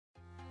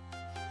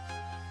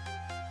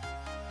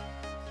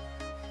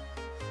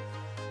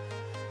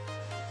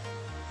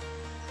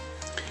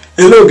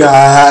Hello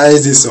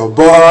guys, this is your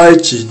boy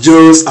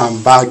Chijos.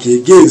 I'm back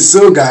again.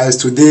 So guys,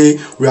 today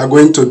we are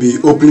going to be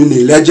opening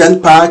a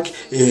legend pack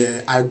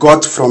I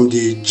got from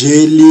the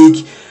J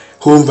League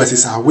home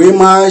versus away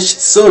match.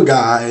 So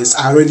guys,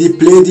 I already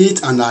played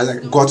it and I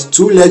got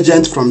 2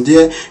 legends from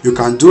there. You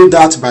can do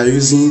that by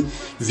using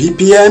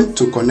VPN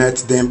to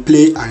connect, then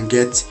play and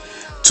get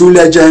 2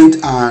 legend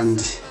and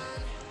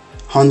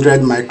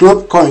 100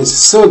 micro coins.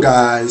 So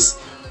guys,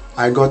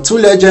 I got 2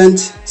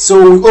 legends,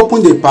 so we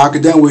open the pack,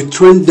 then we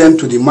train them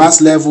to the max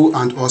level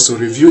and also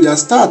review their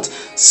stat.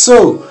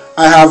 So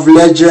I have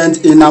legend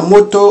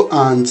Inamoto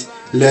and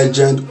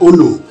legend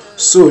Ono.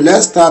 So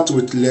let's start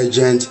with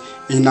legend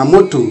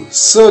Inamoto.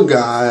 So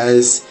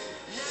guys,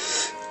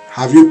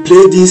 have you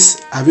played this?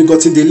 Have you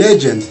gotten the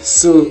legend?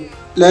 So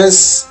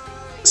let's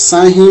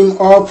sign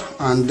him up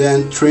and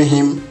then train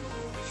him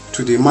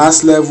to the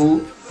max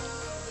level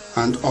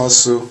and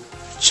also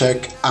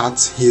check out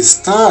his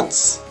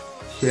stats.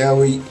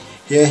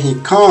 Here he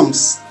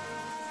comes.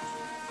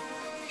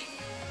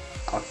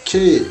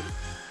 Okay.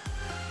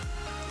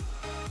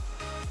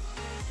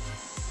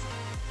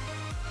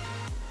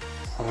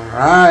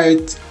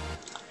 Alright.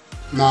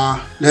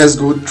 Now let's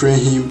go train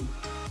him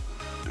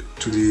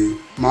to the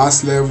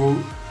max level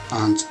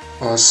and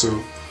also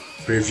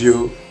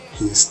review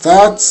his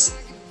stats.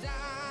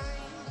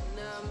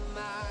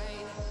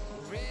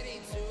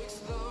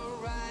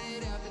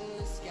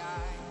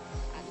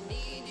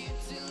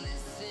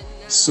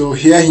 So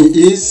here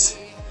he is.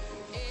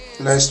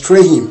 Let's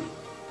train him.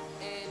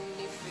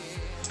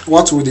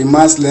 What will the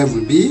max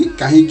level be?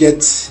 Can he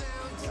get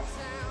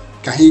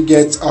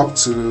up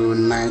to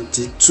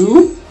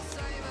 92?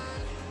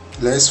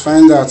 Let's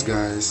find out,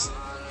 guys.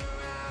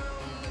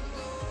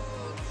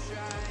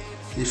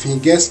 If he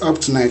gets up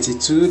to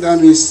 92, that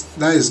means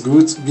that is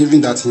good, given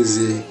that he's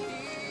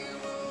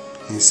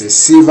a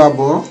silver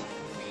ball.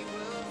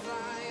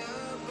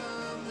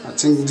 I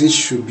think this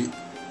should be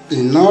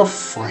enough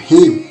for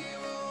him.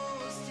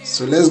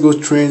 So let's go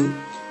train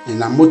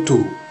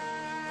Inamoto.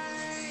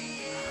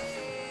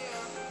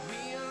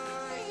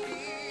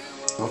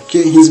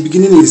 Okay, his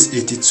beginning is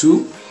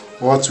 82.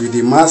 What will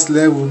the max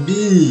level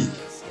be?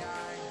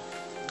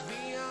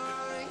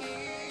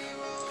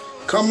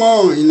 Come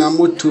on,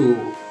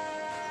 Inamoto.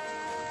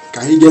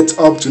 Can he get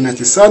up to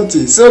 90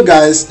 something? So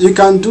guys, you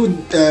can do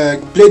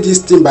play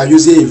this thing by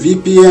using a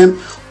VPN,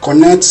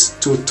 connect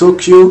to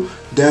Tokyo,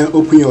 then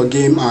open your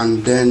game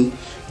and then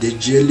the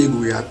J League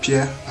will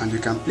appear and you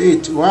can play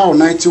it. Wow,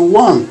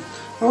 91.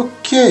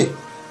 Okay,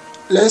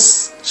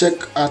 let's check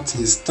out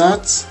his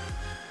stats.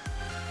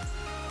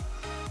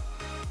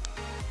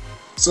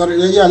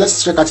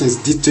 Let's check out his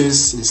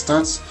details. His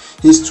stats.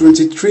 He's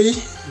 23,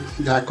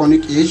 the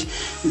iconic age,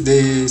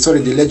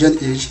 the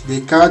legend age.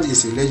 The card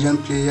is a legend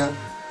player.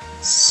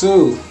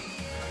 So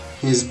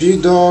his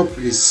build up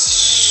is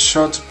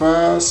short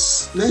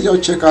pass. Let's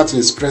just check out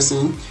his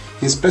pressing.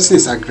 His pressing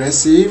is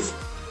aggressive.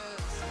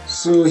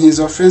 So his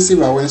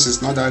offensive awareness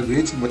is not that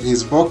great, but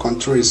his ball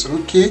control is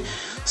okay.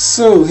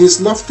 So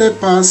his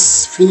lofted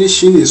pass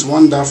finishing is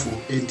wonderful.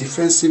 A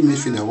defensive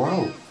midfielder,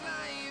 wow.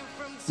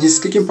 His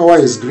kicking power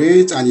is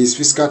great and his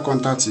physical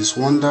contact is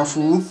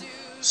wonderful.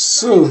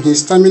 So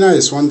his stamina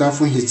is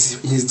wonderful.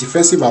 His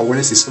defensive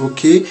awareness is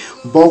okay.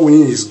 Ball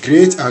winning is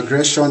great.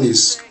 Aggression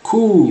is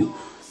cool.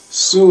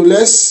 So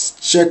let's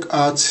check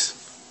out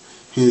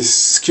his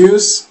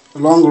skills.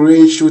 Long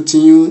range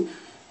shooting,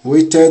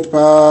 weighted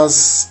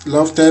pass,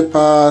 lofted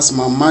pass,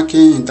 man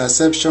marking,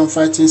 interception,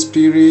 fighting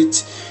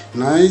spirit.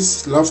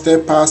 Nice.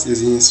 Lofted pass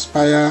is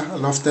inspire.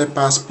 Lofted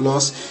pass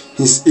plus.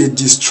 He's a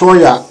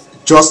destroyer,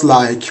 just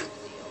like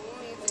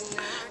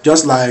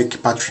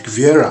Patrick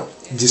Vieira.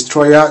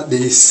 Destroyer,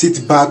 they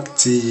sit back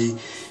to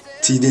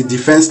the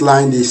defense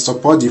line, they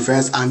support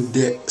defense and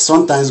they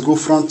sometimes go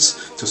front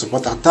to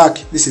support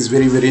attack. This is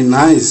very, very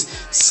nice.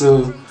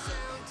 So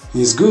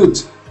he's good.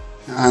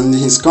 And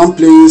his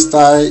playing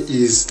style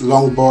is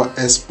long ball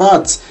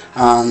expert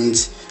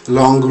and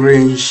long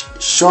range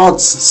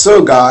shots.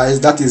 So guys,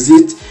 that is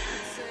it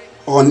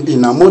on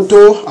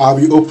Inamoto. I'll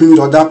be opening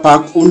the other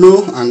pack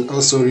Uno and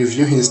also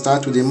review his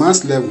start to the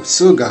max level.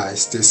 So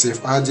guys, stay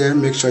safe out there.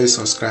 Make sure you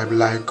subscribe,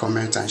 like,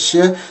 comment and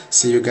share.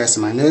 See you guys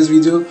in my next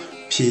video.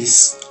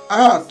 Peace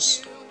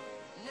out.